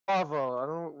lava. I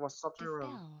don't know what's up here.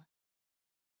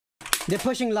 They're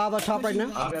pushing lava top right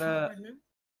now. I'm gonna.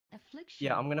 Affliction.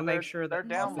 Yeah, I'm gonna make sure They're that.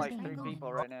 down like 3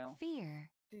 people right now. Fear.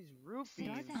 These rupees.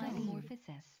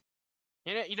 Metamorphosis.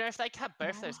 You know, if they cut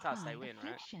both those cards, they win,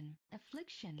 right?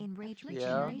 Affliction. Enrage.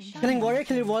 Yeah. Killing warrior,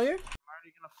 killing warrior. I'm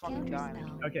already gonna fucking die.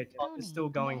 Okay, top is still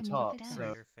going top,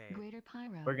 so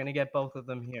we're gonna get both of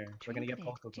them here. We're gonna get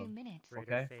both of them.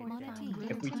 Okay.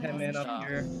 If we 10 men up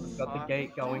here, we've got the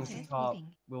gate going to top,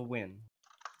 we'll win.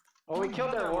 Well, we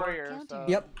killed their warrior, so...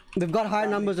 Yep, we've got higher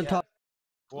numbers on top.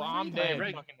 Well, I'm dead.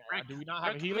 Do we not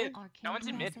have a healer? No one's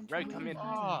in mid. Rogue, come in.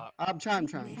 I'm trying.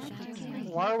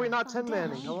 Why are we not 10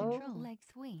 manning? Hello?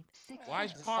 Why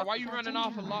is Par? Why you running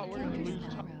off a lot? We're gonna lose.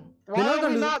 Why are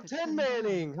we not 10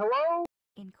 manning? Hello?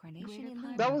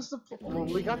 That was the. Well,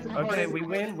 we got the. Okay, we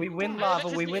win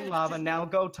lava, Now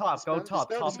go top, Top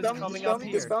is coming up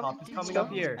here. Top is coming up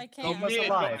here. Keep us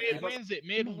alive.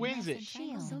 Mid wins it.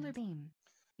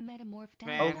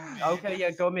 Oh, okay, yeah,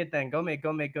 go mid then. Go mid.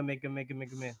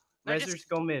 Rezzers,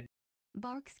 go mid.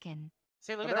 Barkskin.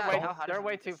 See, look at that. They're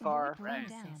way too far.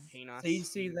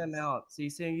 CC them out.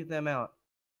 CC them out.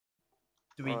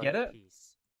 Do we get it?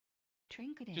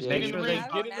 Just Make get in sure the they ring.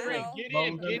 Get in the ring.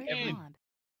 Get in.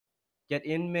 Get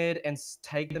in mid and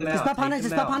take them out.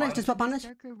 Dispel punish.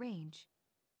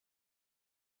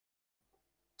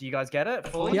 Do you guys get it?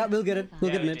 Fully? Yeah, we'll get it. We'll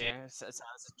get mid. Yeah, it's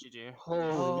GG.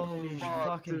 Holy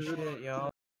fucking shit, yo.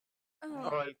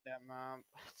 Alright,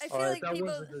 I feel like that people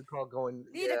was a good call going.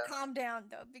 need to calm down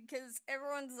though, because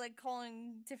everyone's like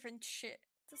calling different shit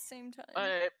at the same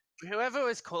time. Whoever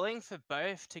was calling for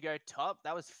both to go top,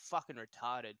 that was fucking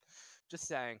retarded. Just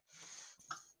saying.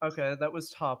 Okay, that was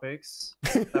topics.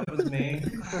 That was me.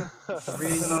 The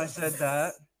reason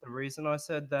I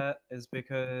said that is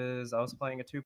because I was playing a 2